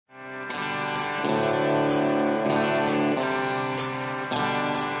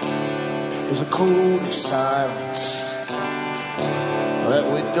There's a code of silence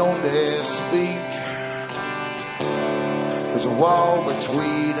that we don't dare speak. There's a wall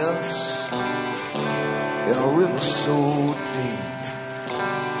between us and a river so deep.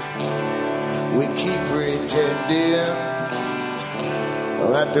 We keep pretending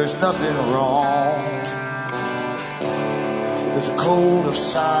that there's nothing wrong. There's a code of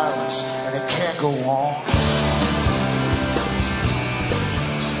silence and it can't go on.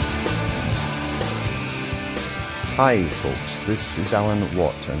 Hi folks, this is Alan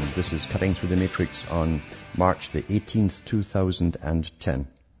Watt and this is Cutting Through the Matrix on March the 18th, 2010.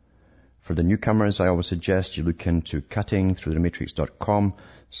 For the newcomers, I always suggest you look into cuttingthroughthematrix.com,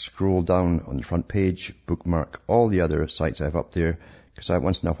 scroll down on the front page, bookmark all the other sites I have up there, because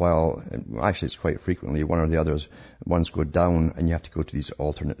once in a while, actually it's quite frequently, one or the others, ones go down and you have to go to these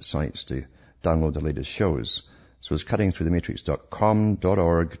alternate sites to download the latest shows. So it's cuttingthroughthematrix.com,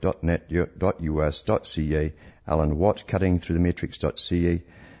 .org, .net, .us, .ca, Alan Watt, cuttingthroughthematrix.ca,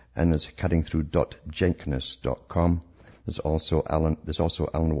 and there's cuttingthrough.jenkins.com. There's also Alan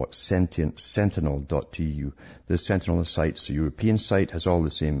Watt Sentinel.tu. The Sentinel site's a European site, has all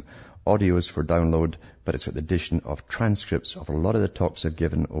the same audios for download, but it's got the addition of transcripts of a lot of the talks I've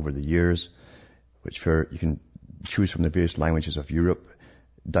given over the years, which you can choose from the various languages of Europe,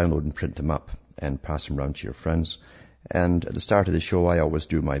 download and print them up, and pass them around to your friends. And at the start of the show, I always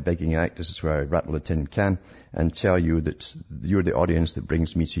do my begging act. This is where I rattle a tin can and tell you that you're the audience that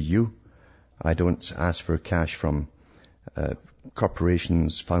brings me to you. I don't ask for cash from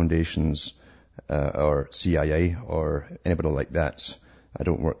corporations, foundations, or CIA or anybody like that. I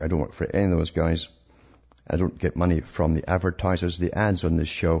don't work for any of those guys. I don't get money from the advertisers. The ads on this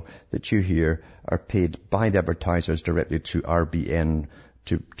show that you hear are paid by the advertisers directly to RBN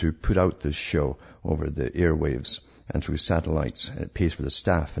to put out this show over the airwaves and through satellites. And it pays for the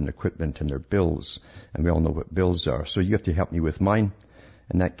staff and equipment and their bills. And we all know what bills are. So you have to help me with mine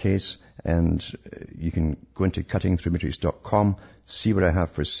in that case. And you can go into cuttingthroughmatrix.com, see what I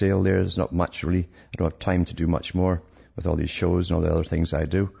have for sale there. There's not much really. I don't have time to do much more with all these shows and all the other things I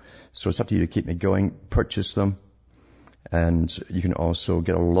do. So it's up to you to keep me going. Purchase them. And you can also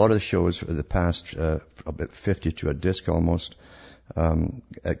get a lot of the shows for the past, about 50 to a disc almost,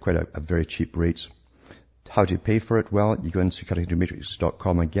 at quite a very cheap rate. How do you pay for it? Well, you go into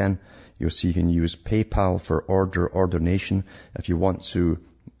cuttingthroughmatrix.com again. You'll see you can use PayPal for order or donation. If you want to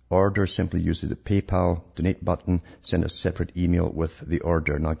order, simply use the PayPal donate button, send a separate email with the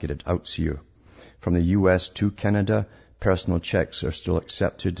order, and I'll get it out to you. From the US to Canada, personal checks are still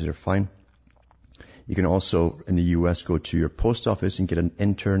accepted. They're fine. You can also, in the US, go to your post office and get an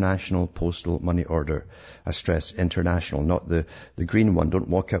international postal money order. I stress international, not the green one. Don't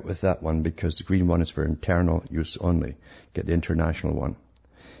walk out with that one because the green one is for internal use only. Get the international one.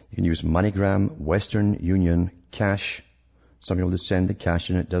 You can use MoneyGram, Western Union, cash. Some people just send the cash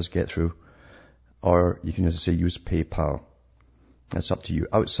and it does get through. Or you can, as I say, use PayPal. That's up to you.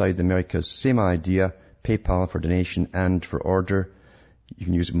 Outside the Americas, same idea. PayPal for donation and for order. You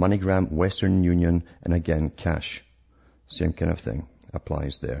can use MoneyGram, Western Union, and again, cash. Same kind of thing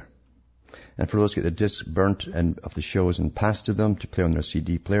applies there. And for those who get the discs burnt of the shows and passed to them to play on their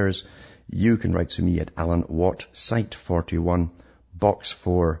CD players, you can write to me at Alan Watt, Site 41, Box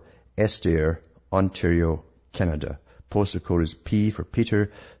 4, Estaire, Ontario, Canada. Postal code is P for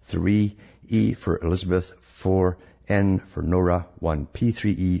Peter, 3, E for Elizabeth, 4, N for Nora, 1,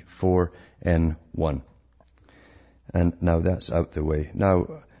 P3E, 4, N1. And now that's out the way.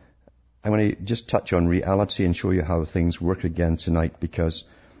 Now, I'm going to just touch on reality and show you how things work again tonight, because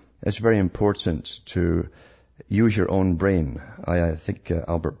it's very important to use your own brain. I think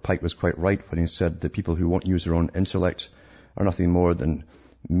Albert Pike was quite right when he said that people who won't use their own intellect are nothing more than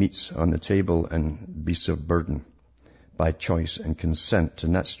meats on the table and beasts of burden by choice and consent.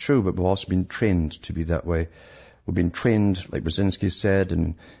 And that's true, but we've also been trained to be that way. We've been trained, like Brzezinski said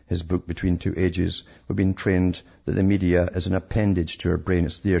in his book Between Two Ages, we've been trained that the media is an appendage to our brain.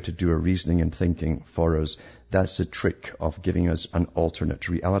 It's there to do our reasoning and thinking for us. That's the trick of giving us an alternate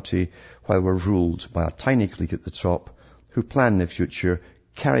reality while we're ruled by a tiny clique at the top who plan the future,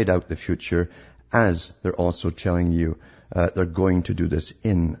 carried out the future, as they're also telling you they're going to do this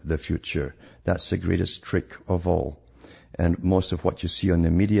in the future. That's the greatest trick of all. And most of what you see on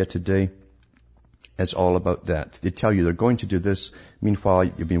the media today is all about that. They tell you they're going to do this. Meanwhile,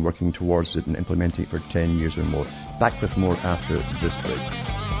 you've been working towards it and implementing it for 10 years or more. Back with more after this break.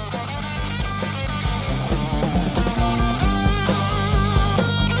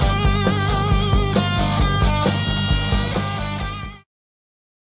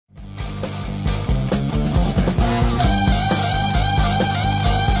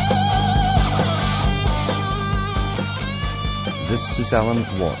 This is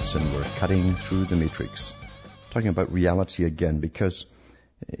Alan Watts, and we're cutting through the matrix, talking about reality again, because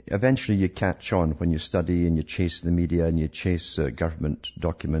eventually you catch on when you study and you chase the media and you chase government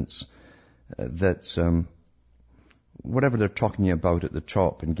documents that whatever they're talking about at the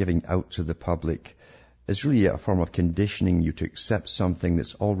top and giving out to the public is really a form of conditioning you to accept something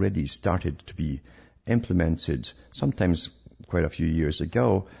that's already started to be implemented, sometimes quite a few years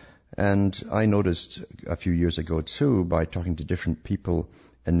ago. And I noticed a few years ago too, by talking to different people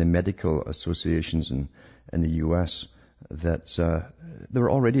in the medical associations in the US, that they were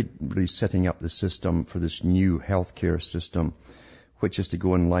already really setting up the system for this new healthcare system, which is to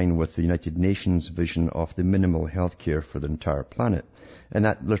go in line with the United Nations vision of the minimal healthcare for the entire planet. And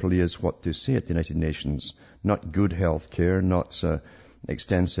that literally is what they say at the United Nations. Not good healthcare, not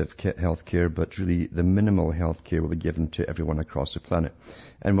extensive healthcare, but really the minimal healthcare will be given to everyone across the planet.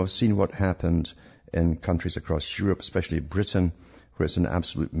 And we've seen what happened in countries across Europe, especially Britain, where it's an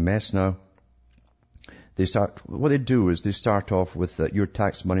absolute mess now. What they do is they start off with your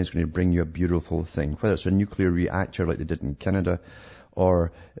tax money is going to bring you a beautiful thing, whether it's a nuclear reactor like they did in Canada,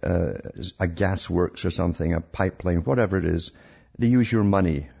 or a gas works or something, a pipeline, whatever it is. They use your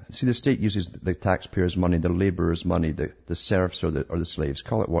money. See, the state uses the taxpayers' money, the laborers' money, the serfs or the slaves.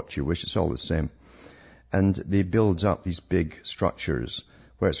 Call it what you wish. It's all the same. And they build up these big structures,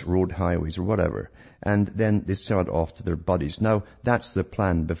 where it's road, highways, or whatever. And then they sell it off to their buddies. Now, that's the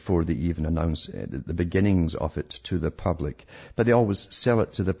plan before they even announce the beginnings of it to the public. But they always sell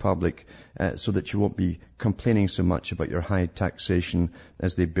it to the public so that you won't be complaining so much about your high taxation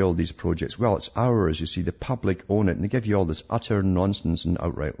as they build these projects. Well, it's ours, you see. The public own it. And they give you all this utter nonsense and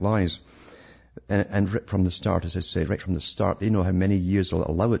outright lies. And right from the start, as I said, right from the start, they know how many years they'll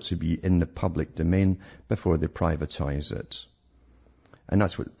allow it to be in the public domain before they privatize it. And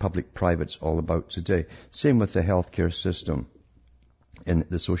that's what public-private's all about today. Same with the healthcare system in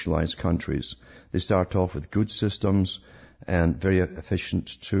the socialized countries. They start off with good systems and very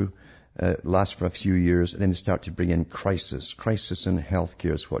efficient too, last for a few years, and then they start to bring in crisis. Crisis in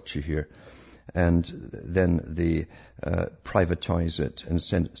healthcare is what you hear. And then they privatize it and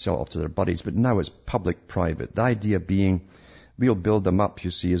sell it off to their buddies. But now it's public-private. The idea being, we'll build them up,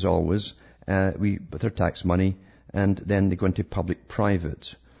 you see, as always, with their tax money, and then they go into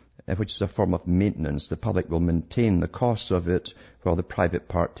public-private, which is a form of maintenance. The public will maintain the costs of it while the private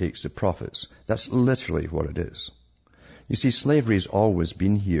part takes the profits. That's literally what it is. You see, slavery has always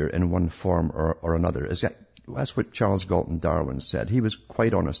been here in one form or another. That's what Charles Galton Darwin said. He was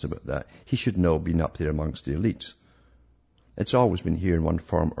quite honest about that. He should know, being up there amongst the elite. It's always been here in one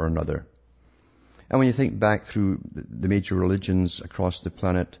form or another. And when you think back through the major religions across the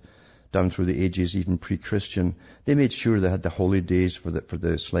planet, down through the ages, even pre-Christian, they made sure they had the holy days for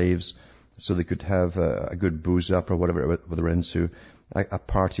the slaves, so they could have a good booze up or whatever they're into, a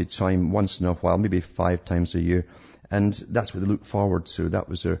party time once in a while, maybe 5 times a year, and that's what they looked forward to. That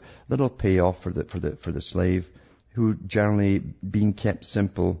was their little payoff for the slave, who generally, being kept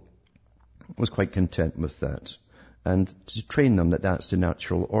simple, was quite content with that, and to train them that that's the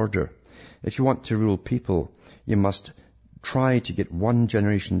natural order. If you want to rule people, you must try to get one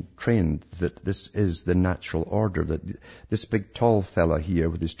generation trained that this is the natural order, that this big tall fella here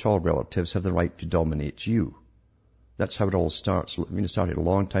with his tall relatives have the right to dominate you. That's how it all starts. I mean, it started a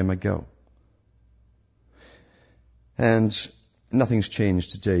long time ago. And nothing's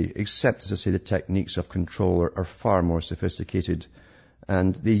changed today, except, as I say, the techniques of control are far more sophisticated,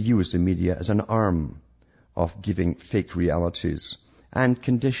 and they use the media as an arm of giving fake realities and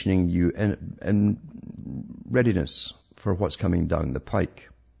conditioning you in readiness for what's coming down the pike.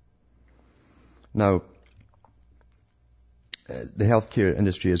 Now, the healthcare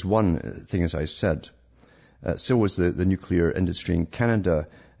industry is one thing, as I said. So was the nuclear industry in Canada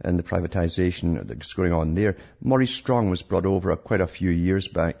and the privatization that's going on there. Maurice Strong was brought over quite a few years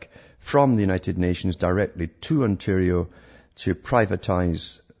back from the United Nations directly to Ontario to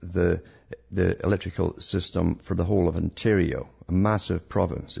privatize the electrical system for the whole of Ontario, a massive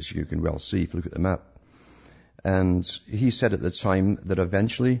province, as you can well see if you look at the map. And he said at the time that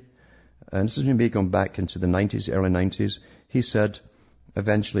eventually, and this is maybe going back into the 90s, early 90s, he said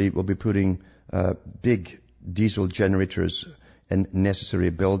eventually we'll be putting big diesel generators in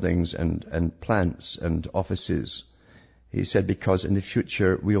necessary buildings and plants and offices. He said because in the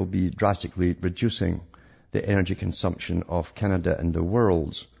future we'll be drastically reducing the energy consumption of Canada and the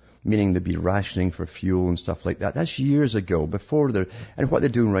world, meaning there'd be rationing for fuel and stuff like that. That's years ago, and what they're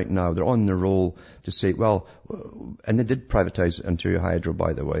doing right now, they're on the roll to say, well, and they did privatize Ontario Hydro,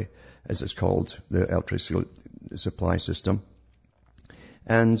 by the way, as it's called, the electricity supply system.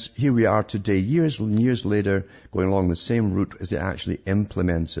 And here we are today, years and years later, going along the same route as they actually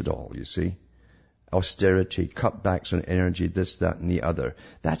implement it all, you see. Austerity, cutbacks on energy, this, that, and the other.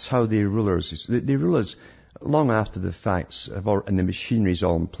 That's how they rule us. They rule us long after the facts and the machinery is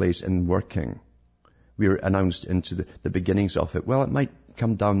all in place and working. We're announced into the beginnings of it. Well, it might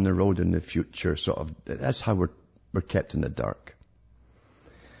come down the road in the future, sort of. That's how we're kept in the dark.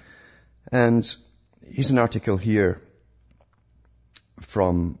 And here's an article here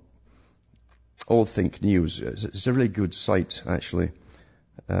from Old Think News. It's a really good site, actually,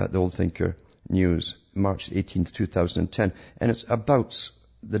 the Old Thinker News, March 18th, 2010. And it's about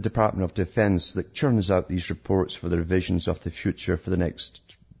the Department of Defense that churns out these reports for their visions of the future for the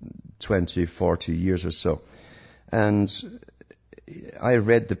next 20, 40 years or so. And I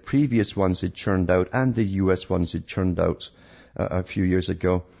read the previous ones they churned out and the US ones they churned out a few years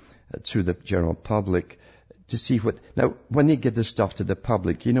ago to the general public to see what... Now, when they give this stuff to the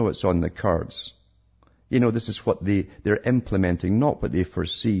public, you know it's on the cards. You know, this is what they're implementing, not what they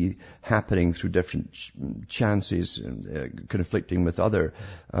foresee happening through different chances, conflicting with other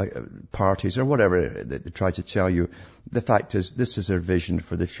parties or whatever they try to tell you. The fact is, this is their vision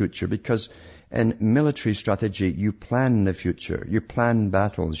for the future, because in military strategy, you plan the future. You plan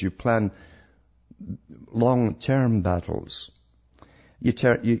battles. You plan long-term battles.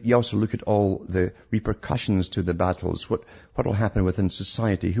 You also look at all the repercussions to the battles. What will happen within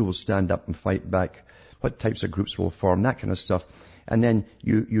society? Who will stand up and fight back? What types of groups will form? That kind of stuff. And then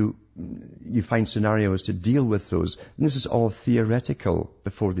you find scenarios to deal with those. And this is all theoretical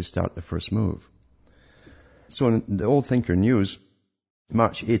before they start the first move. So in the Old Thinker News,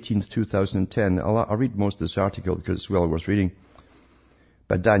 March 18th, 2010, I'll read most of this article because it's well worth reading,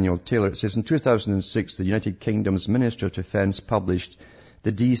 by Daniel Taylor. It says, in 2006, the United Kingdom's Minister of Defense published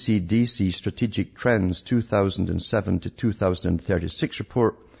the DCDC Strategic Trends 2007 to 2036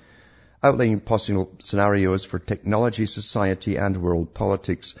 report, outlining possible scenarios for technology, society, and world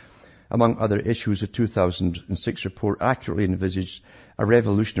politics. Among other issues, the 2006 report accurately envisaged a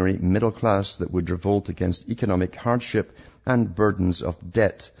revolutionary middle class that would revolt against economic hardship and burdens of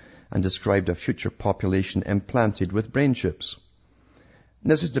debt, and described a future population implanted with brain chips.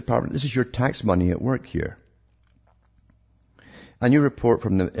 This is your tax money at work here. A new report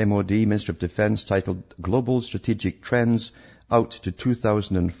from the MOD, Ministry of Defense, titled Global Strategic Trends Out to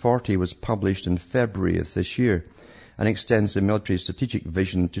 2040 was published in February of this year and extends the military strategic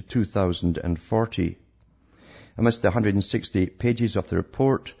vision to 2040. Amidst the 168 pages of the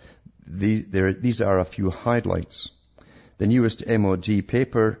report, these are a few highlights. The newest MOD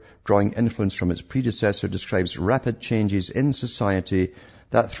paper, drawing influence from its predecessor, describes rapid changes in society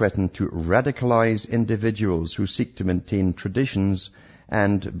that threaten to radicalize individuals who seek to maintain traditions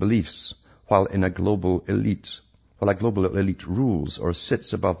and beliefs while a global elite rules or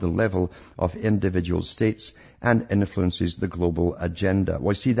sits above the level of individual states and influences the global agenda.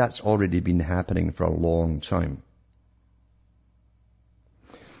 Well, see, that's already been happening for a long time.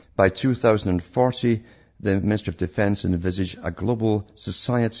 By 2040, the Ministry of Defense envisaged a global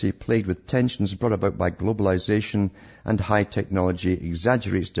society plagued with tensions brought about by globalization, and high technology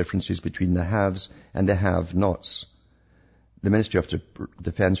exaggerates differences between the haves and the have-nots. The Ministry of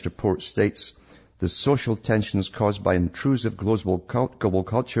Defense report states, the social tensions caused by intrusive global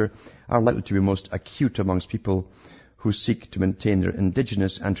culture are likely to be most acute amongst people who seek to maintain their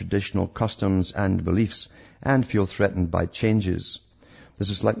indigenous and traditional customs and beliefs and feel threatened by changes. This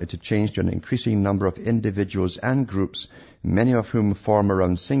is likely to change to an increasing number of individuals and groups, many of whom form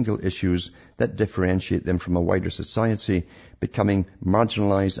around single issues that differentiate them from a wider society, becoming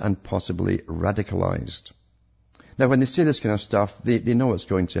marginalized and possibly radicalized. Now, when they say this kind of stuff, they know it's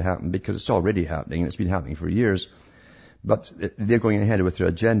going to happen because it's already happening. It's been happening for years. But they're going ahead with their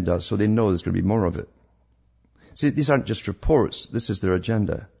agenda, so they know there's going to be more of it. See, these aren't just reports. This is their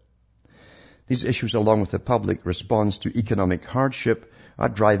agenda. These issues, along with the public response to economic hardship, are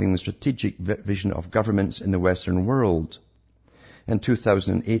driving the strategic vision of governments in the Western world. In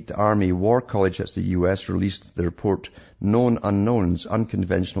 2008, the Army War College at the U.S. released the report Known Unknowns,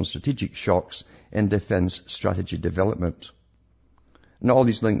 Unconventional Strategic Shocks in Defense Strategy Development. And all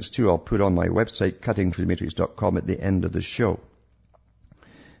these links too I'll put on my website, cuttingthroughthematrix.com, at the end of the show.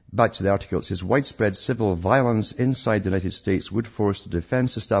 Back to the article, it says, widespread civil violence inside the United States would force the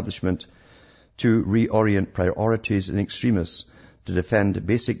defense establishment to reorient priorities in extremis to defend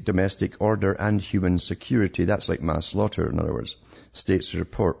basic domestic order and human security. That's like mass slaughter, in other words, states the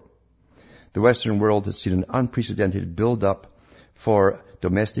report. The Western world has seen an unprecedented build-up for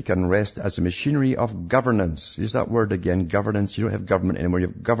domestic unrest as a machinery of governance. Use that word again, governance. You don't have government anymore. You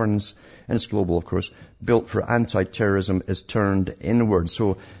have governance, and it's global, of course, built for anti-terrorism is turned inward.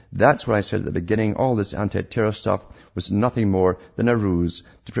 So that's what I said at the beginning. All this anti-terror stuff was nothing more than a ruse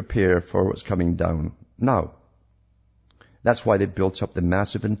to prepare for what's coming down now. That's why they built up the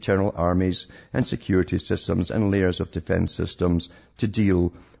massive internal armies and security systems and layers of defense systems to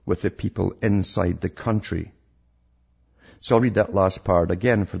deal with the people inside the country. So I'll read that last part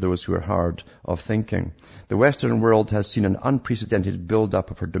again for those who are hard of thinking. The Western world has seen an unprecedented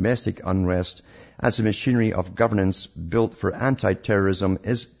build-up of her domestic unrest as the machinery of governance built for anti-terrorism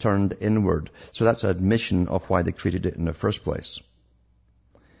is turned inward. So that's an admission of why they created it in the first place.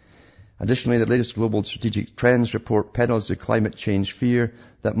 Additionally, the latest Global Strategic Trends report peddles the climate change fear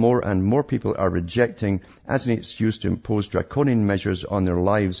that more and more people are rejecting as an excuse to impose draconian measures on their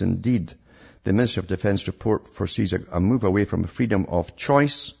lives. Indeed, the Ministry of Defense report foresees a move away from freedom of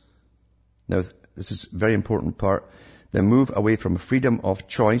choice. Now, this is a very important part. The move away from freedom of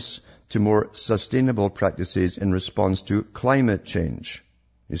choice to more sustainable practices in response to climate change.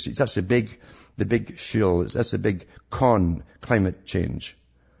 You see, that's the big shill. That's the big con, climate change.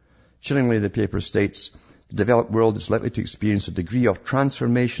 Chillingly, the paper states, the developed world is likely to experience a degree of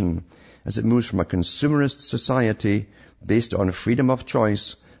transformation as it moves from a consumerist society based on freedom of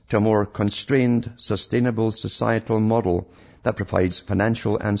choice to a more constrained, sustainable societal model that provides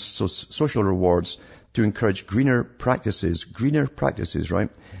financial and social rewards to encourage greener practices, right,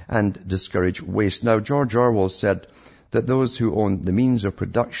 and discourage waste. Now, George Orwell said that those who own the means of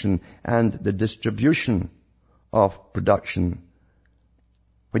production and the distribution of production,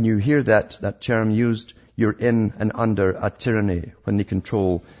 when you hear that term used, you're in and under a tyranny when they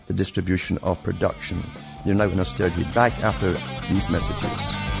control the distribution of production. You're now in austerity. Back after these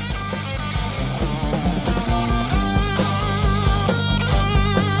messages.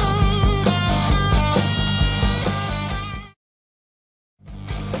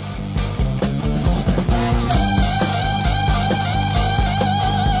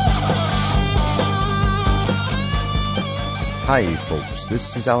 Hi folks,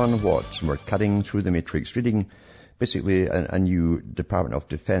 this is Alan Watt and we're cutting through the matrix, reading basically a new Department of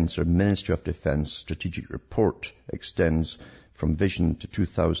Defense or Ministry of Defense strategic report extends from vision to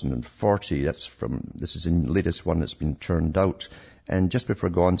 2040. This is the latest one that's been turned out. And just before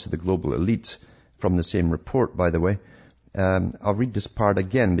I go on to the global elite from the same report, by the way, I'll read this part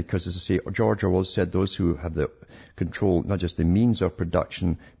again because, as I say, George Orwell said those who have the control, not just the means of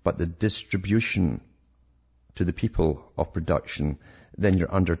production, but the distribution to the people of production, then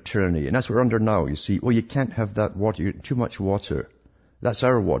you're under tyranny. And that's what we're under now, you see. You can't have that water, too much water. That's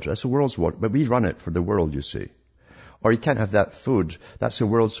our water, that's the world's water, but we run it for the world, you see. Or you can't have that food, that's the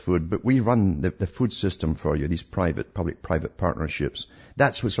world's food, but we run the food system for you, these public-private partnerships.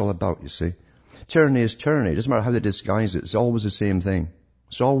 That's what it's all about, you see. Tyranny is tyranny. It doesn't matter how they disguise it, it's always the same thing.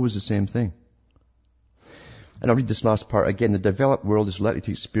 It's always the same thing. And I'll read this last part again. The developed world is likely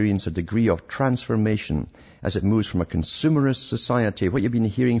to experience a degree of transformation as it moves from a consumerist society. What you've been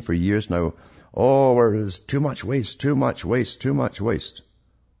hearing for years now, there's too much waste,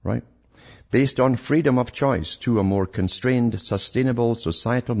 right? Based on freedom of choice to a more constrained, sustainable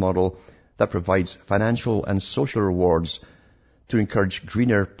societal model that provides financial and social rewards to encourage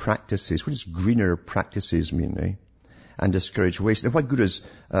greener practices. What does greener practices mean, eh? And discourage waste. And what good is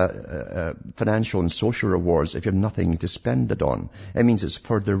financial and social rewards if you have nothing to spend it on? It means it's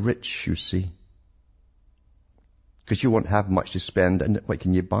for the rich, you see. Because you won't have much to spend, and what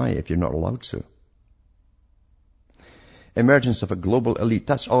can you buy if you're not allowed to? Emergence of a global elite,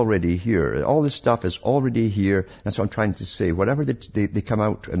 that's already here. All this stuff is already here. That's what I'm trying to say. Whatever they come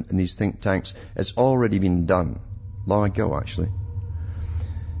out in these think tanks, it's already been done. Long ago, actually.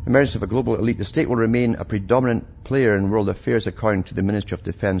 Emergence of a global elite. The state will remain a predominant player in world affairs according to the Ministry of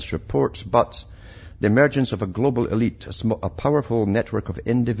Defense reports, but the emergence of a global elite, a powerful network of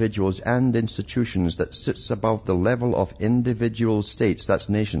individuals and institutions that sits above the level of individual states, that's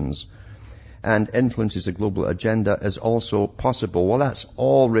nations, and influences the global agenda is also possible. Well, that's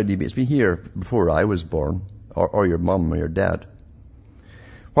already been, it's been here before I was born, or your mum or your dad.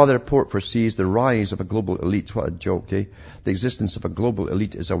 While the report foresees the rise of a global elite, what a joke, eh? The existence of a global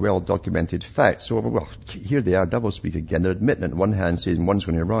elite is a well-documented fact. So, here they are, doublespeak again. They're admitting it on one hand, saying one's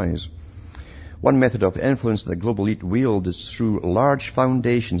going to rise. One method of influence that the global elite wield is through large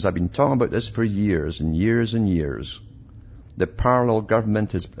foundations. I've been talking about this for years and years and years. The parallel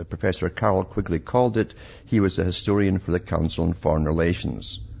government, as Professor Carroll Quigley called it, he was a historian for the Council on Foreign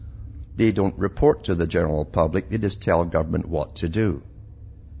Relations. They don't report to the general public, they just tell government what to do.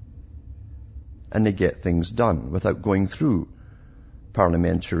 And they get things done without going through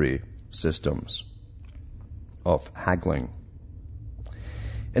parliamentary systems of haggling.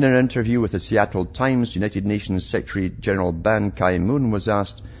 In an interview with the Seattle Times, United Nations Secretary General Ban Ki-moon was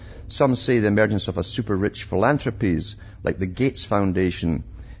asked, "Some say the emergence of a super-rich philanthropies like the Gates Foundation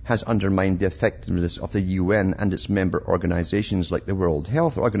has undermined the effectiveness of the UN and its member organizations like the World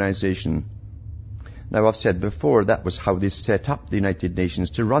Health Organization." Now, I've said before, that was how they set up the United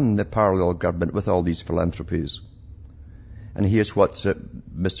Nations, to run the parallel government with all these philanthropies. And here's what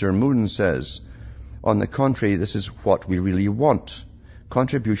Mr. Moon says. "On the contrary, this is what we really want.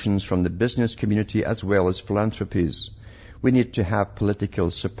 Contributions from the business community as well as philanthropies. We need to have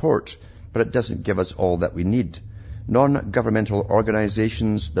political support, but it doesn't give us all that we need. Non-governmental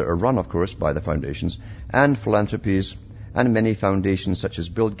organizations that are run, of course, by the foundations, and philanthropies, and many foundations such as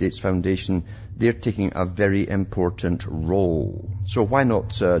Bill Gates Foundation, they're taking a very important role. So why not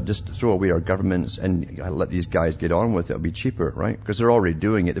just throw away our governments and let these guys get on with it? It'll be cheaper, right? Because they're already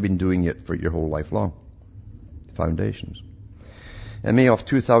doing it. They've been doing it for your whole life long. Foundations. In May of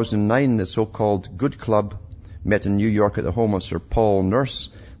 2009, the so-called Good Club met in New York at the home of Sir Paul Nurse,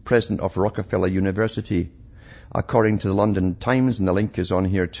 president of Rockefeller University. According to the London Times, and the link is on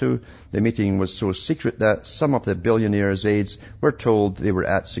here too, the meeting was so secret that some of the billionaires' aides were told they were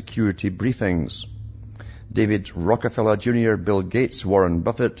at security briefings. David Rockefeller Jr., Bill Gates, Warren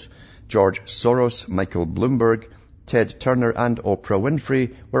Buffett, George Soros, Michael Bloomberg, Ted Turner and Oprah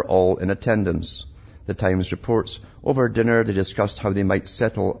Winfrey were all in attendance. The Times reports, over dinner they discussed how they might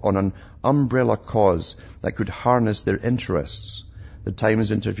settle on an umbrella cause that could harness their interests. The Times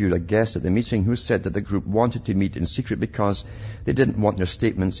interviewed a guest at the meeting who said that the group wanted to meet in secret because they didn't want their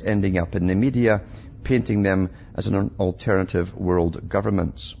statements ending up in the media, painting them as an alternative world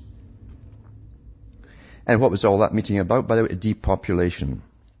government. And what was all that meeting about? By the way, depopulation.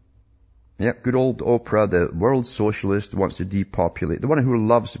 Yeah, good old Oprah, the world socialist, wants to depopulate. The one who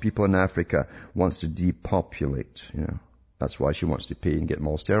loves the people in Africa wants to depopulate. You know, that's why she wants to pay and get them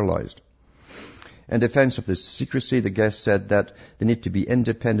all sterilized. In defense of this secrecy, the guest said that they need to be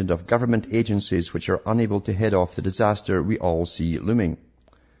independent of government agencies which are unable to head off the disaster we all see looming.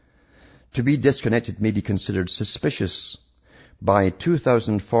 To be disconnected may be considered suspicious. By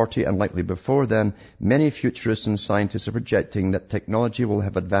 2040, and likely before then, many futurists and scientists are projecting that technology will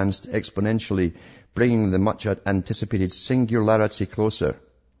have advanced exponentially, bringing the much anticipated singularity closer.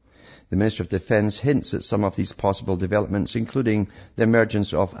 The Minister of Defense hints at some of these possible developments, including the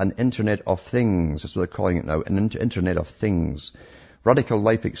emergence of an Internet of Things, that's what they're calling it now, an Internet of Things, radical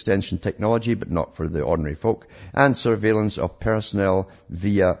life extension technology, but not for the ordinary folk, and surveillance of personnel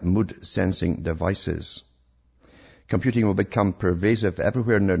via mood sensing devices. Computing will become pervasive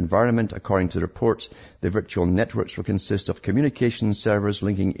everywhere in the environment. According to the reports, the virtual networks will consist of communication servers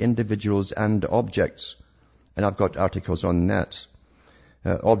linking individuals and objects. And I've got articles on that.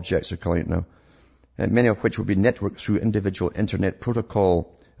 Objects are calling it now. Many of which will be networked through individual internet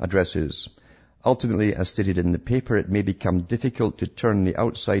protocol addresses. Ultimately, as stated in the paper, it may become difficult to turn the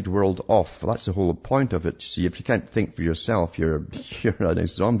outside world off. That's the whole point of it. See, if you can't think for yourself, you're a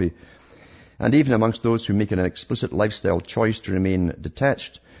zombie. And even amongst those who make an explicit lifestyle choice to remain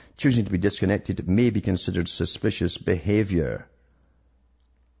detached, choosing to be disconnected may be considered suspicious behavior.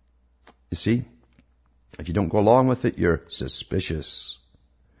 You see, if you don't go along with it, you're suspicious.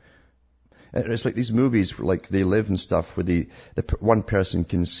 It's like these movies, like They Live and stuff, where the one person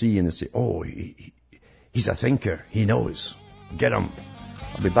can see and they say, "Oh, he's a thinker. He knows. Get him."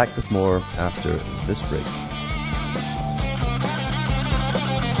 I'll be back with more after this break.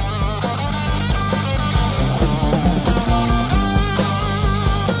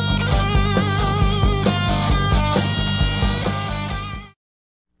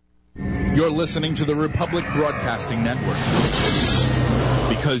 You're listening to the Republic Broadcasting Network,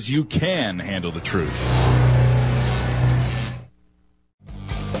 because you can handle the truth.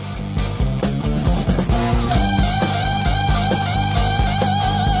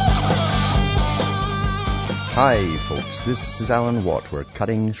 Hi folks, this is Alan Watt. We're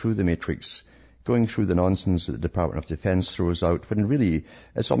cutting through the matrix, going through the nonsense that the Department of Defense throws out, when really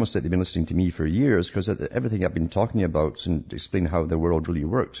it's almost like they've been listening to me for years, because everything I've been talking about and explaining how the world really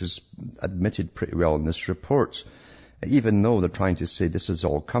works is admitted pretty well in this report. Even though they're trying to say this is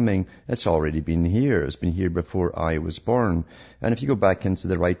all coming, it's already been here. It's been here before I was born. And if you go back into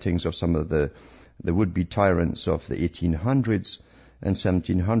the writings of some of the would-be tyrants of the 1800s, and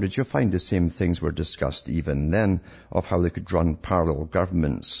 1700s, you'll find the same things were discussed even then, of how they could run parallel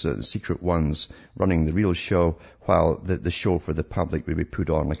governments, secret ones, running the real show, while the show for the public would be put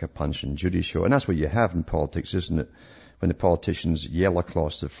on like a Punch and Judy show. And that's what you have in politics, isn't it? When the politicians yell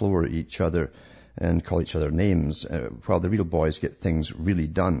across the floor at each other, and call each other names, while the real boys get things really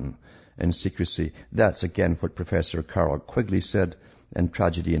done in secrecy. That's again what Professor Carroll Quigley said in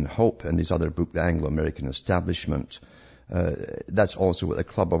Tragedy and Hope and his other book, The Anglo-American Establishment. That's also what the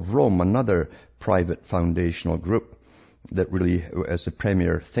Club of Rome, another private foundational group that really, as the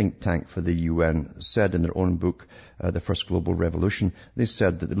premier think tank for the UN, said in their own book, The First Global Revolution. They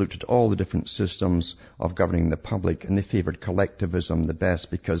said that they looked at all the different systems of governing the public and they favored collectivism the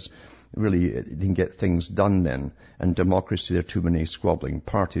best because really they can get things done then. And democracy, there are too many squabbling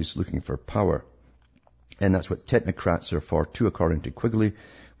parties looking for power. And that's what technocrats are for too, according to Quigley,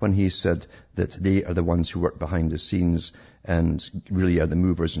 when he said that they are the ones who work behind the scenes and really are the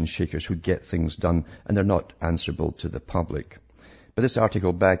movers and shakers who get things done, and they're not answerable to the public. But this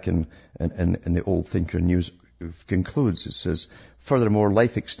article back in the Old Thinker News concludes, it says, furthermore,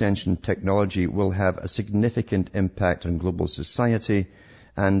 life extension technology will have a significant impact on global society,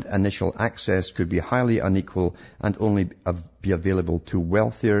 and initial access could be highly unequal and only be available to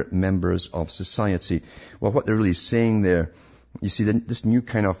wealthier members of society. Well, what they're really saying there, you see, this new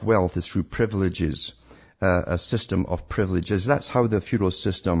kind of wealth is through privileges, a system of privileges. That's how the feudal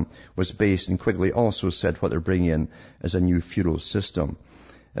system was based, and Quigley also said what they're bringing in is a new feudal system.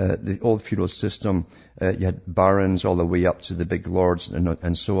 The old feudal system, you had barons all the way up to the big lords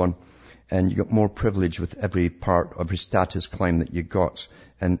and so on. And you got more privilege with every status climb that you got.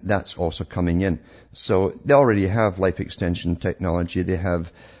 And that's also coming in. So they already have life extension technology. They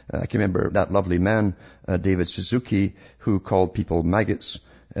have, I can remember that lovely man, David Suzuki, who called people maggots.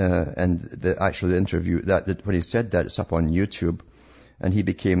 And the interview, that when he said that, it's up on YouTube. And he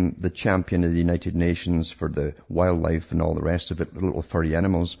became the champion of the United Nations for the wildlife and all the rest of it, the little furry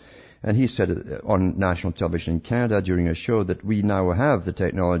animals. And he said on national television in Canada during a show that we now have the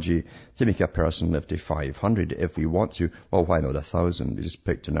technology to make a person live to 500 if we want to. Well, why not 1,000? They just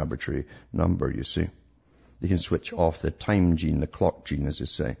picked an arbitrary number, you see. They can switch off the time gene, the clock gene, as they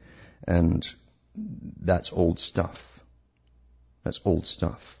say. And that's old stuff. That's old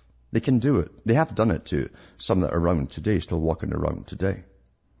stuff. They can do it. They have done it to some that are around today, still walking around today.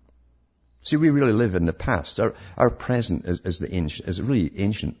 See, we really live in the past. Our present is a really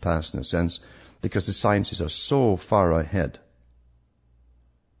ancient past in a sense, because the sciences are so far ahead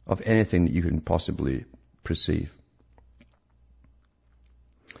of anything that you can possibly perceive.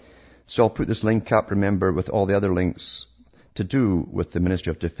 So I'll put this link up, remember, with all the other links to do with the Ministry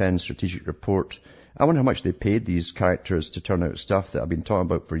of Defense Strategic Report. I wonder how much they paid these characters to turn out stuff that I've been talking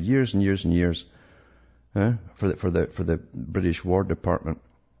about for years and years and years, for the British War Department.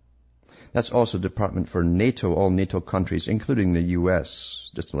 That's also a department for NATO, all NATO countries, including the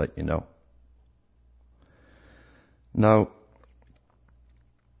US, just to let you know. Now,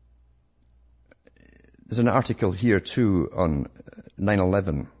 there's an article here too on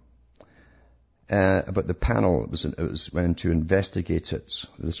 9/11 about the panel. It was went to investigate it.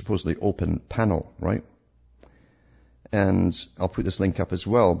 The supposedly open panel, right? And I'll put this link up as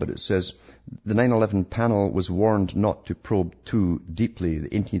well, but it says the 9/11 panel was warned not to probe too deeply,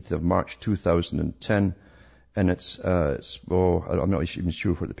 the 18th of March 2010, and I'm not even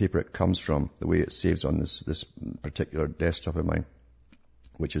sure where the paper it comes from, the way it saves on this particular desktop of mine,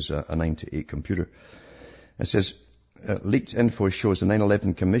 which is a 9 to 8 computer. It says, leaked info shows the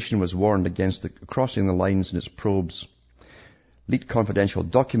 9/11 Commission was warned against crossing the lines in its probes. Leaked confidential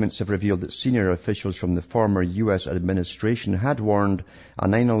documents have revealed that senior officials from the former U.S. administration had warned a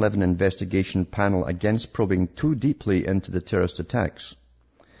 9/11 investigation panel against probing too deeply into the terrorist attacks.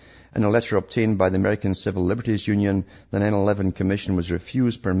 In a letter obtained by the American Civil Liberties Union, the 9/11 Commission was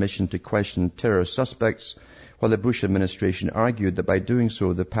refused permission to question terrorist suspects, while the Bush administration argued that by doing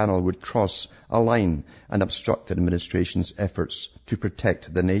so, the panel would cross a line and obstruct the administration's efforts to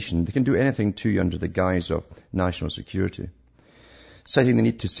protect the nation. They can do anything to you under the guise of national security. Citing the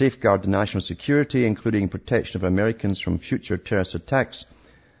need to safeguard the national security, including protection of Americans from future terrorist attacks,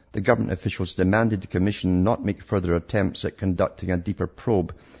 the government officials demanded the Commission not make further attempts at conducting a deeper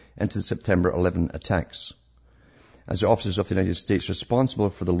probe into the September 11 attacks. As the officers of the United States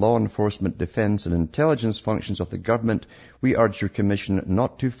responsible for the law enforcement, defense and intelligence functions of the government, we urge your Commission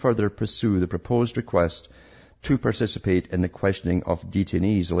not to further pursue the proposed request to participate in the questioning of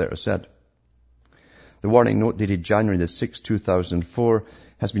detainees, the letter said. The warning note dated January the 6th, 2004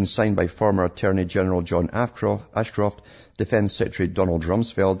 has been signed by former Attorney General John Ashcroft, Defense Secretary Donald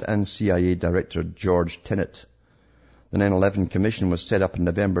Rumsfeld and CIA Director George Tenet. The 9/11 Commission was set up in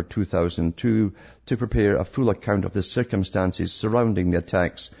November 2002 to prepare a full account of the circumstances surrounding the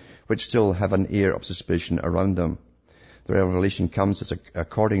attacks, which still have an air of suspicion around them. The revelation comes as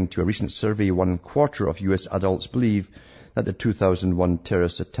according to a recent survey, 1/4 of U.S. adults believe that the 2001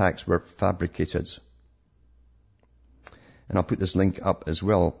 terrorist attacks were fabricated. And I'll put this link up as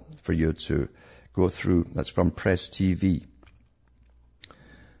well for you to go through. That's from Press TV.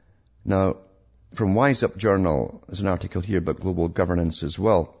 Now, from Wise Up Journal, there's an article here about global governance as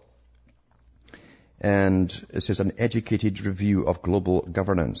well. And it says an educated review of global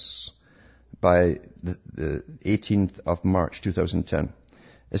governance by the 18th of March 2010.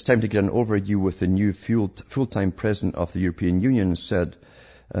 It's time to get an overview with the new full-time president of the European Union said,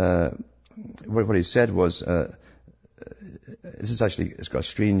 what he said was, this is actually, it's got a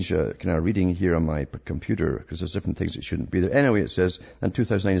strange kind of reading here on my computer because there's different things that shouldn't be there. Anyway, it says, in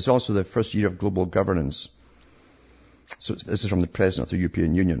 2009 is also the first year of global governance. So this is from the president of the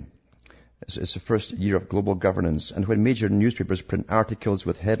European Union. It's the first year of global governance. And when major newspapers print articles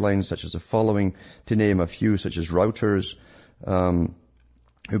with headlines such as the following, to name a few, such as Reuters,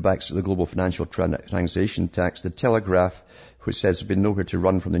 who backs the global financial transaction tax, the Telegraph, which says there's been nowhere to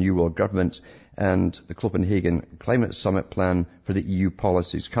run from the New World Government, and the Copenhagen Climate Summit plan for the EU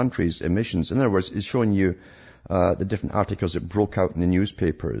policies, countries, emissions. In other words, it's showing you the different articles that broke out in the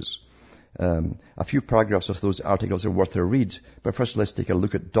newspapers. A few paragraphs of those articles are worth a read, but first let's take a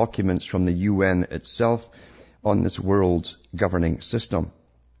look at documents from the UN itself on this world governing system.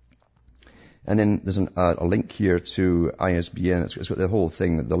 And then there's a link here to ISBN. It's got the whole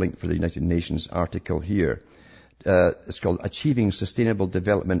thing, the link for the United Nations article here. It's called Achieving Sustainable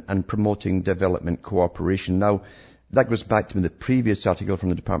Development and Promoting Development Cooperation. Now, that goes back to the previous article from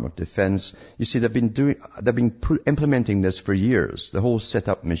the Department of Defense. You see, they've been implementing this for years, the whole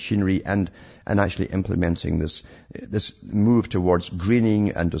setup machinery and actually implementing this move towards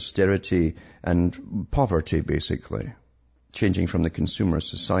greening and austerity and poverty, basically. Changing from the consumer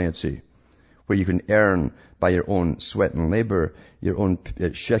society, where you can earn by your own sweat and labor, your own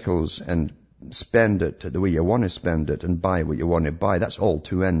shekels, and spend it the way you want to spend it and buy what you want to buy. That's all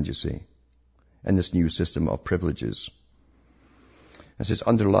to end, you see, in this new system of privileges. It says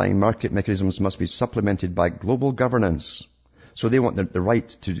underlying market mechanisms must be supplemented by global governance. So they want the right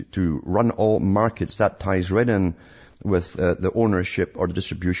to run all markets. That ties right in with the ownership or the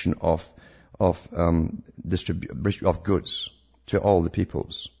distribution of goods to all the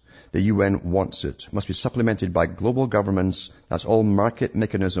peoples. The UN wants it. Must be supplemented by global governments. That's all market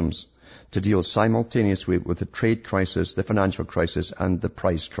mechanisms to deal simultaneously with the trade crisis, the financial crisis, and the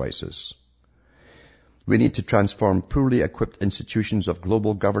price crisis. We need to transform poorly equipped institutions of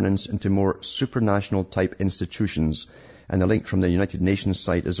global governance into more supranational type institutions. And the link from the United Nations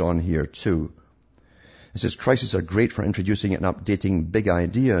site is on here too. It says crises are great for introducing and updating big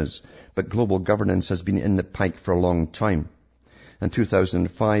ideas, but global governance has been in the pike for a long time. In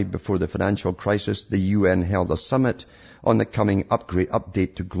 2005, before the financial crisis, the UN held a summit on the coming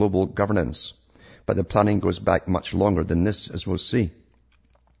update to global governance. But the planning goes back much longer than this, as we'll see.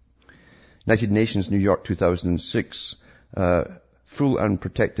 United Nations, New York, 2006, full and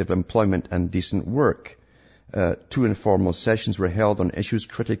protective employment and decent work. 2 informal sessions were held on issues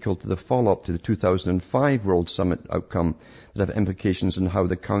critical to the follow-up to the 2005 World Summit outcome that have implications on how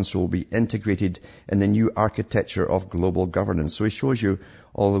the Council will be integrated in the new architecture of global governance. So it shows you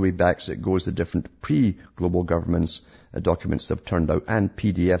all the way back, so it goes to different pre-global governance documents that have turned out, and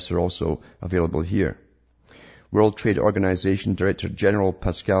PDFs are also available here. World Trade Organization Director General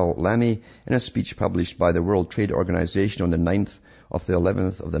Pascal Lamy, in a speech published by the World Trade Organization on the 9th of the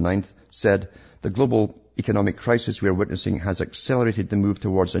 11th of the 9th, said, the global economic crisis we are witnessing has accelerated the move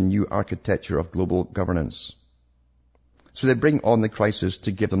towards a new architecture of global governance. So they bring on the crisis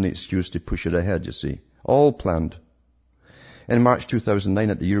to give them the excuse to push it ahead, you see. All planned. In March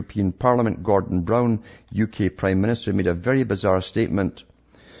 2009 at the European Parliament, Gordon Brown, UK Prime Minister, made a very bizarre statement.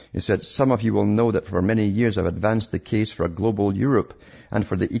 He said, some of you will know that for many years I've advanced the case for a global Europe and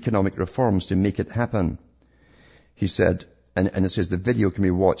for the economic reforms to make it happen. He said, and it says the video can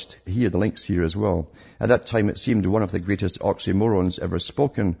be watched here, the link's here as well. At that time it seemed one of the greatest oxymorons ever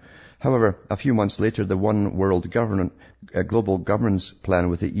spoken. However, a few months later, the One World global governance plan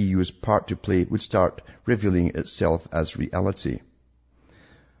with the EU's part to play would start revealing itself as reality.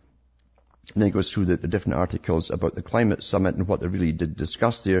 And then it goes through the different articles about the climate summit and what they really did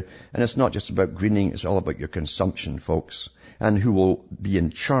discuss there. And it's not just about greening, it's all about your consumption, folks. And who will be in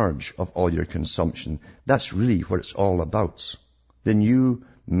charge of all your consumption. That's really what it's all about. The new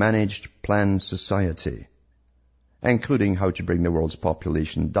managed planned society. Including how to bring the world's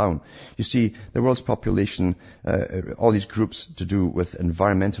population down. You see, the world's population, all these groups to do with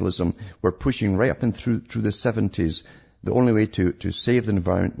environmentalism, were pushing right up and through the 70s The only way to save the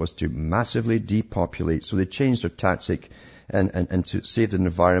environment was to massively depopulate. So they changed their tactic and to save the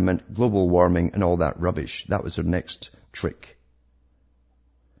environment, global warming and all that rubbish. That was their next trick.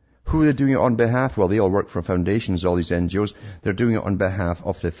 Who are they doing it on behalf? Well, they all work for foundations, all these NGOs. They're doing it on behalf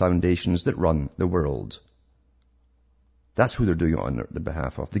of the foundations that run the world. That's who they're doing it on the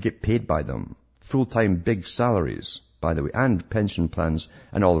behalf of. They get paid by them. Full-time big salaries, by the way, and pension plans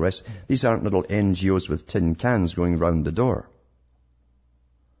and all the rest. These aren't little NGOs with tin cans going round the door.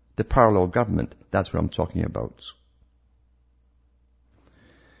 The parallel government, that's what I'm talking about.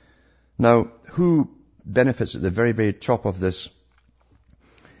 Now, who benefits at the very, very top of this?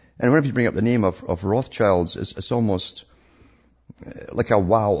 And whenever you bring up the name of Rothschilds, it's almost like a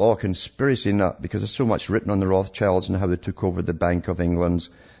wow, conspiracy nut, because there's so much written on the Rothschilds and how they took over the Bank of England,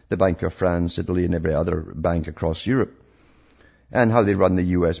 the Bank of France, Italy, and every other bank across Europe. And how they run the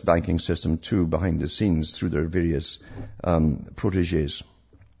US banking system too, behind the scenes, through their various protégés.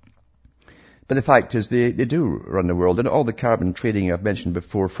 But the fact is, they do run the world. And all the carbon trading I've mentioned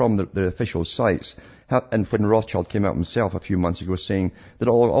before from the official sites, and when Rothschild came out himself a few months ago saying that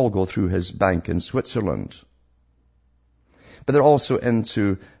all go through his bank in Switzerland. But they're also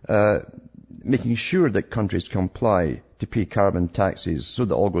into making sure that countries comply to pay carbon taxes, so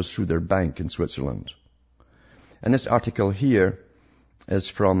that all goes through their bank in Switzerland. And this article here is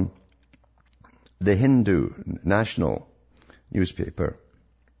from the Hindu national newspaper,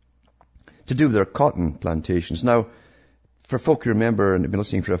 to do with their cotton plantations. Now, for folk who remember, and have been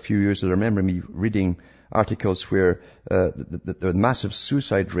listening for a few years, they remember me reading articles where the massive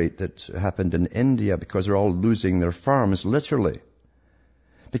suicide rate that happened in India because they're all losing their farms, literally.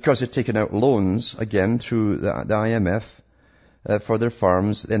 Because they're taking out loans, again, through the IMF for their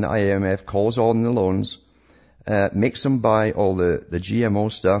farms. Then the IMF calls on the loans, makes them buy all the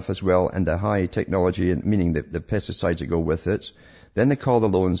GMO stuff as well, and the high technology, meaning the pesticides that go with it. Then they call the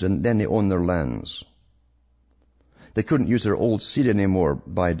loans, and then they own their lands. They couldn't use their old seed anymore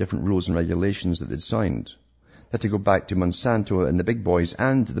by different rules and regulations that they'd signed. They had to go back to Monsanto and the big boys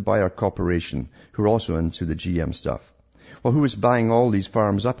and the Bayer Corporation, who are also into the GM stuff. Well, who was buying all these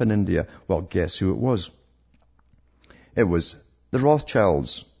farms up in India? Well, guess who it was? It was the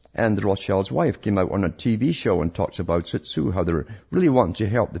Rothschilds. And the Rothschild's wife came out on a TV show and talked about it too, how they were really wanting to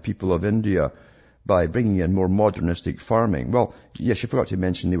help the people of India by bringing in more modernistic farming. Well, yes, she forgot to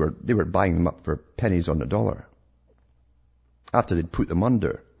mention they were buying them up for pennies on the dollar after they'd put them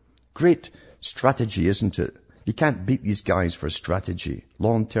under. Great strategy, isn't it? You can't beat these guys for strategy,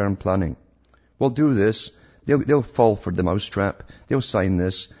 long-term planning. We'll do this. They'll fall for the mousetrap. They'll sign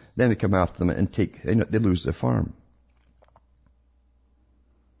this. Then we come after them and they lose their farm.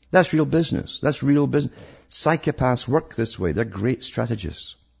 That's real business. That's real business. Psychopaths work this way. They're great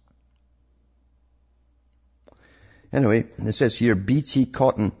strategists. Anyway, it says here, BT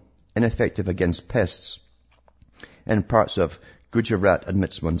cotton ineffective against pests. And parts of Gujarat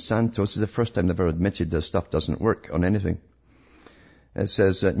admits Monsanto. This is the first time they've ever admitted this stuff doesn't work on anything. It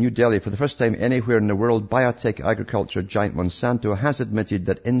says, New Delhi, for the first time anywhere in the world, biotech agriculture giant Monsanto has admitted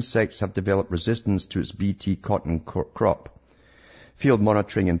that insects have developed resistance to its BT cotton crop. Field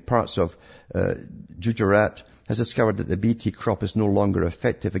monitoring in parts of Gujarat has discovered that the BT crop is no longer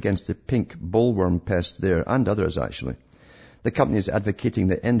effective against the pink bollworm pest there, and others actually. The company is advocating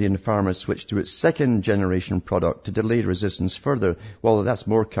that Indian farmers switch to its second generation product to delay resistance further. Well, that's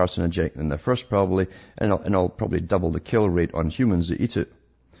more carcinogenic than the first probably, and it'll probably double the kill rate on humans that eat it.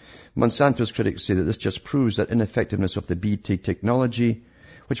 Monsanto's critics say that this just proves that ineffectiveness of the BT technology,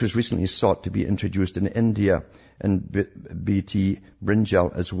 which was recently sought to be introduced in India, and BT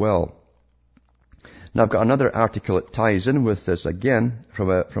brinjal as well. Now I've got another article that ties in with this again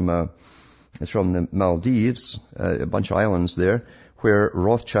it's from the Maldives, a bunch of islands there, where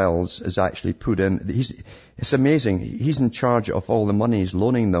Rothschilds is actually put in. It's amazing. He's in charge of all the money he's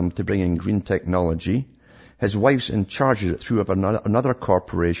loaning them to bring in green technology. His wife's in charge of it through another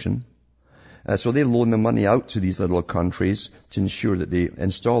corporation. So they loan the money out to these little countries to ensure that they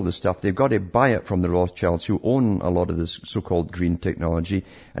install the stuff. They've got to buy it from the Rothschilds, who own a lot of this so-called green technology,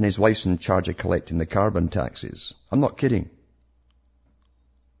 and his wife's in charge of collecting the carbon taxes. I'm not kidding.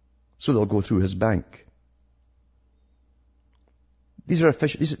 So they'll go through his bank. These are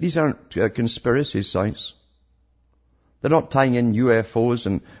official. These aren't conspiracy sites. They're not tying in UFOs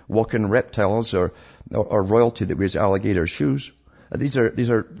and walking reptiles or royalty that wears alligator shoes. These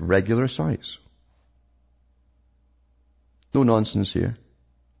are regular sites. No nonsense here.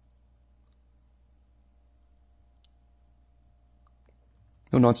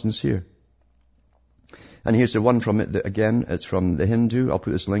 No nonsense here. And here's the one from it again. It's from the Hindu. I'll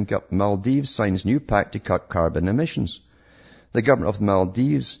put this link up. Maldives signs new pact to cut carbon emissions. The government of the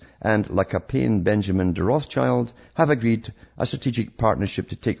Maldives and La Capine Benjamin de Rothschild have agreed a strategic partnership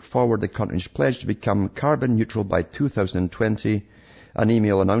to take forward the country's pledge to become carbon neutral by 2020. An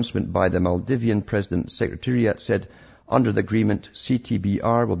email announcement by the Maldivian President's Secretariat said, under the agreement,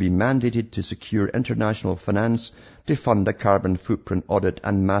 CTBR will be mandated to secure international finance to fund a carbon footprint audit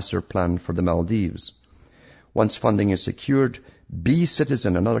and master plan for the Maldives. Once funding is secured, B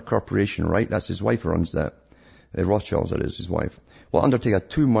Citizen, another corporation, right? That's his wife who runs that. Rothschilds, that is, his wife, will undertake a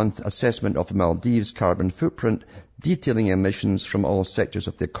 2-month assessment of the Maldives' carbon footprint, detailing emissions from all sectors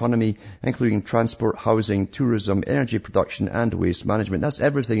of the economy, including transport, housing, tourism, energy production, and waste management. That's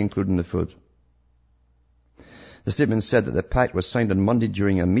everything, including the food. The statement said that the pact was signed on Monday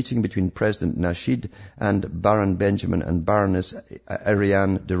during a meeting between President Nasheed and Baron Benjamin and Baroness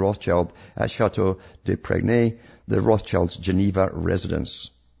Ariane de Rothschild at Chateau de Pregnay, the Rothschilds' Geneva residence.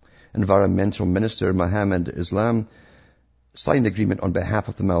 Environmental Minister Mohammed Islam signed the agreement on behalf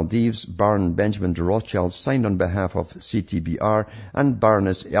of the Maldives. Baron Benjamin de Rothschild signed on behalf of CTBR, and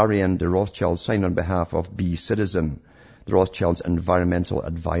Baroness Ariane de Rothschild signed on behalf of B Citizen, the Rothschilds' environmental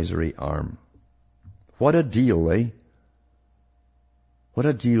advisory arm. What a deal, eh? What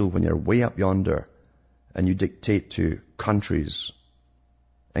a deal when you're way up yonder and you dictate to countries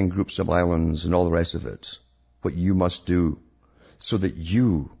and groups of islands and all the rest of it what you must do so that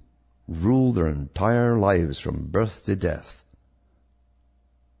you rule their entire lives from birth to death.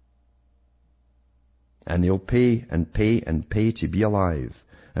 And they'll pay and pay and pay to be alive.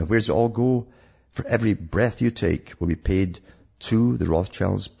 And where's it all go? For every breath you take will be paid to the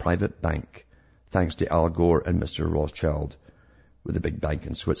Rothschilds' private bank, thanks to Al Gore and Mr. Rothschild with the big bank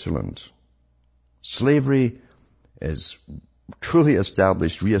in Switzerland. Slavery is truly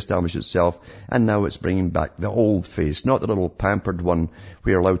re-established itself, and now it's bringing back the old face, not the little pampered one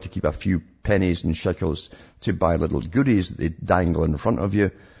where you're allowed to keep a few pennies and shekels to buy little goodies that they dangle in front of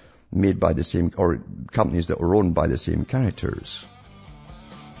you, made by the same, or companies that were owned by the same characters.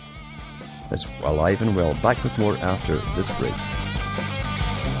 That's alive and well. Back with more after this break.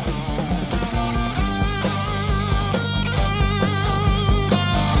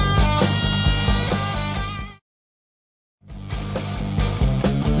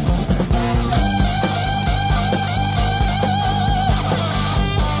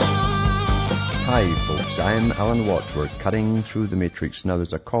 I'm Alan Watt. We're cutting through the matrix. Now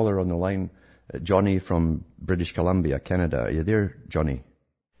there's a caller on the line, Johnny from British Columbia, Canada. Are you there, Johnny?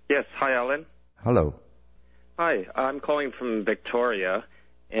 Yes. Hi, Alan. Hello. Hi. I'm calling from Victoria,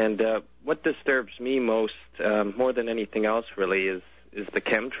 and what disturbs me most, more than anything else really, is the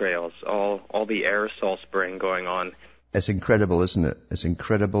chemtrails, all the aerosol spraying going on. It's incredible, isn't it? It's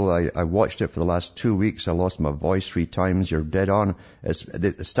incredible. I watched it for the last 2 weeks. I lost my voice 3 times. You're dead on.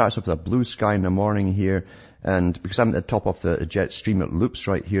 It starts off with a blue sky in the morning here, and because I'm at the top of the jet stream, it loops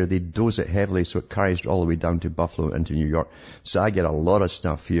right here. They dose it heavily, so it carries all the way down to Buffalo into New York. So I get a lot of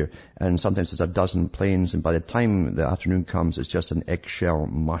stuff here, and sometimes there's a dozen planes, and by the time the afternoon comes, it's just an eggshell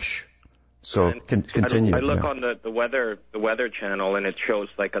mush. So continue. I look on the weather channel, and it shows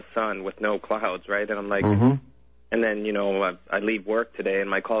like a sun with no clouds, right? And I'm like, And then, I leave work today, and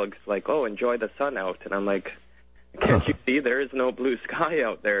my colleague's like, oh, enjoy the sun out. And I'm like, can't you see there is no blue sky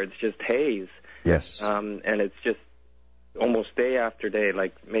out there? It's just haze. Yes. And it's just almost day after day,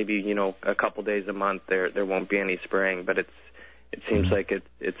 like maybe, a couple days a month there won't be any spraying, but it seems like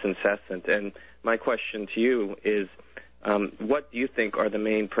it's incessant. And my question to you is, what do you think are the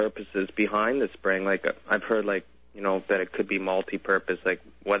main purposes behind the spraying? Like, I've heard, like, that it could be multi-purpose, like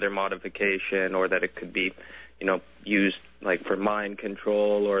weather modification, or that it could be used like for mind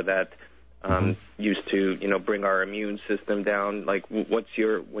control, or that used to, bring our immune system down. Like, what's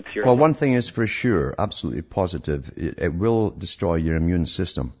your? Well, one thing is for sure, absolutely positive. It will destroy your immune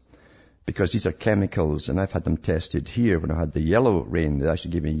system, because these are chemicals, and I've had them tested here when I had the yellow rain. They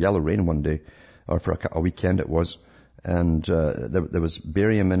actually gave me yellow rain one day, or for a weekend it was, and there was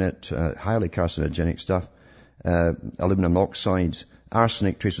barium in it, highly carcinogenic stuff, aluminum oxide,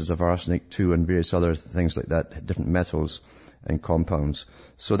 arsenic, traces of arsenic too, and various other things like that, different metals and compounds.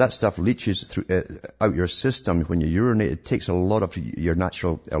 So that stuff leaches through out your system when you urinate. It takes a lot of your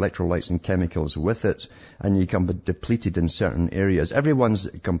natural electrolytes and chemicals with it, and you become depleted in certain areas. Everyone's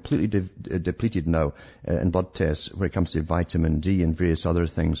completely depleted now in blood tests when it comes to vitamin D and various other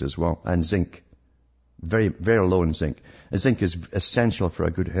things as well, and zinc. Very, very low in zinc. Zinc is essential for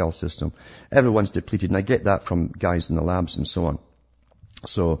a good health system. Everyone's depleted, and I get that from guys in the labs and so on.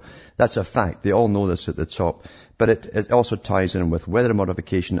 So that's a fact. They all know this at the top. But it also ties in with weather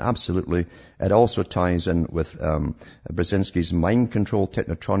modification, absolutely. It also ties in with Brzezinski's mind control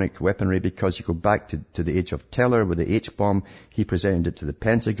technotronic weaponry, because you go back to the age of Teller with the H-bomb. He presented it to the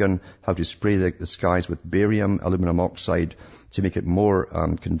Pentagon, how to spray the skies with barium, aluminum oxide, to make it more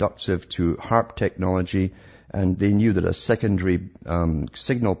conductive to HAARP technology. And they knew that a secondary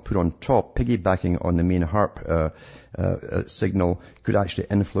signal put on top, piggybacking on the main HAARP signal, could actually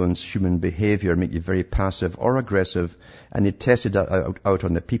influence human behavior, make you very passive or aggressive. And they tested that out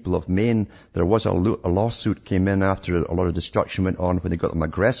on the people of Maine. There was a lawsuit came in after a lot of destruction went on when they got them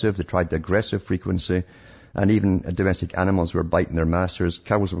aggressive. They tried the aggressive frequency. And even domestic animals were biting their masters.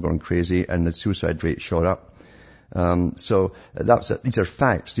 Cows were going crazy, and the suicide rate shot up. So these are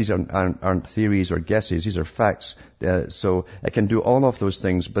facts. These aren't theories or guesses. These are facts. So it can do all of those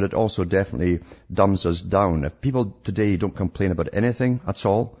things, but it also definitely dumbs us down. If people today don't complain about anything at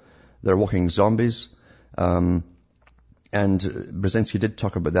all, they're walking zombies. And Brzezinski did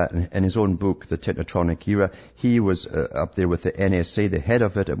talk about that in his own book, The Technotronic Era. He was up there with the NSA, the head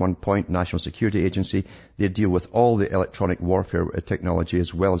of it at one point, National Security Agency. They deal with all the electronic warfare technology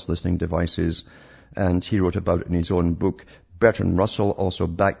as well as listening devices. And he wrote about it in his own book. Bertrand Russell also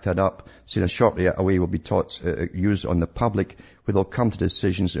backed that up, saying a shortly away will be taught, used on the public, where they'll come to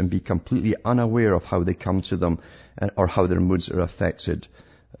decisions and be completely unaware of how they come to them or how their moods are affected.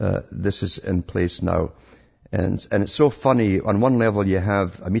 This is in place now. And it's so funny. On one level, you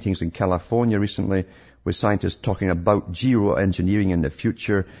have meetings in California recently with scientists talking about geoengineering in the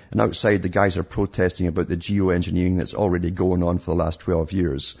future, and outside the guys are protesting about the geoengineering that's already going on for the last 12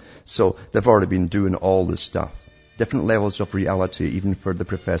 years. So they've already been doing all this stuff. Different levels of reality, even for the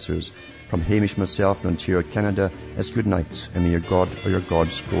professors. From Hamish myself in Ontario, Canada, it's good night, and may your God or your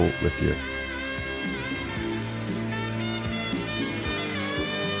gods go with you.